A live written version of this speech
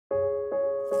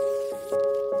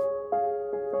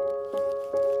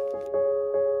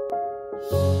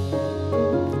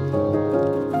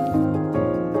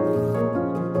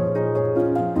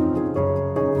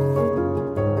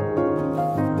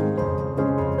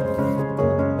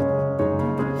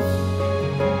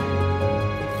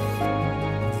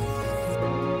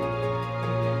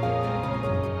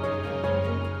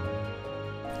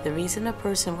reason a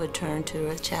person would turn to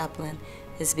a chaplain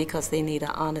is because they need an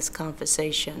honest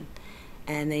conversation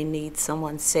and they need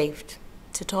someone safe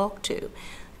to talk to.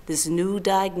 This new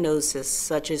diagnosis,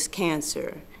 such as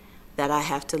cancer, that I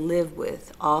have to live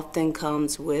with often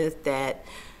comes with that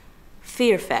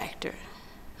fear factor.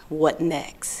 What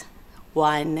next?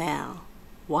 Why now?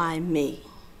 Why me?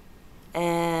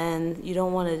 And you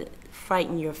don't want to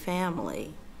frighten your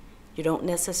family. You don't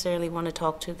necessarily want to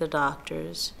talk to the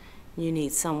doctors. You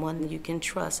need someone you can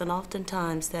trust, and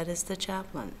oftentimes that is the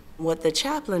chaplain. What the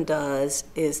chaplain does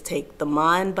is take the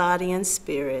mind, body, and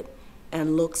spirit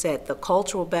and looks at the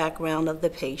cultural background of the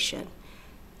patient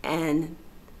and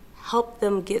help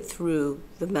them get through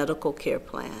the medical care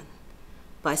plan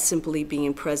by simply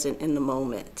being present in the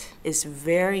moment. It's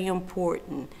very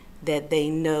important that they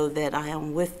know that I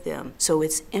am with them, so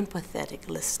it's empathetic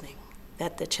listening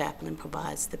that the chaplain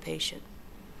provides the patient.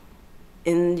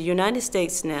 In the United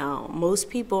States now, most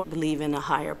people believe in a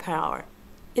higher power.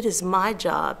 It is my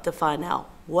job to find out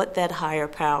what that higher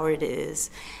power it is,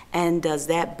 and does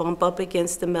that bump up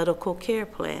against the medical care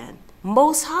plan?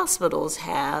 Most hospitals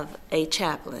have a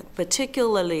chaplain,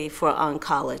 particularly for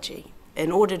oncology. In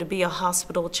order to be a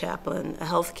hospital chaplain, a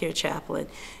healthcare chaplain,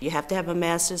 you have to have a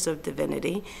Master's of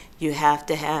Divinity, you have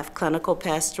to have clinical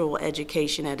pastoral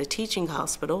education at a teaching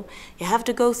hospital, you have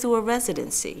to go through a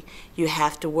residency, you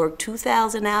have to work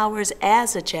 2,000 hours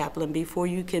as a chaplain before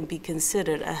you can be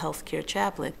considered a healthcare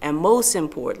chaplain. And most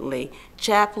importantly,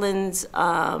 chaplains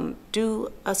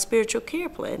do a spiritual care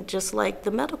plan, just like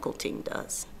the medical team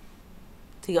does.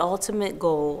 The ultimate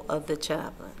goal of the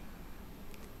chaplain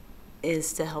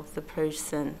is to help the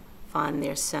person find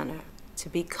their center, to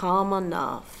be calm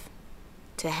enough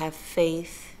to have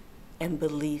faith and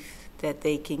belief that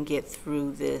they can get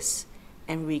through this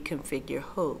and reconfigure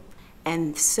hope,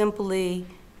 and simply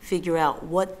figure out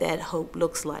what that hope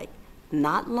looks like.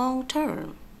 Not long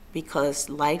term, because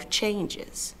life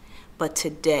changes, but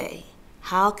today,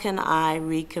 how can I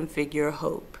reconfigure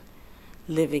hope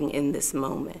living in this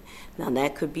moment? Now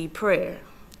that could be prayer,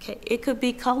 okay? It could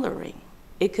be coloring.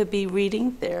 It could be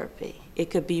reading therapy.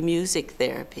 It could be music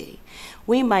therapy.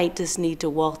 We might just need to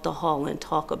walk the hall and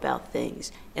talk about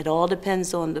things. It all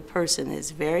depends on the person. It's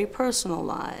very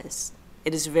personalized.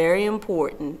 It is very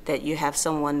important that you have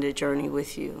someone to journey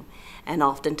with you, and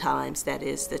oftentimes that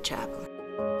is the chaplain.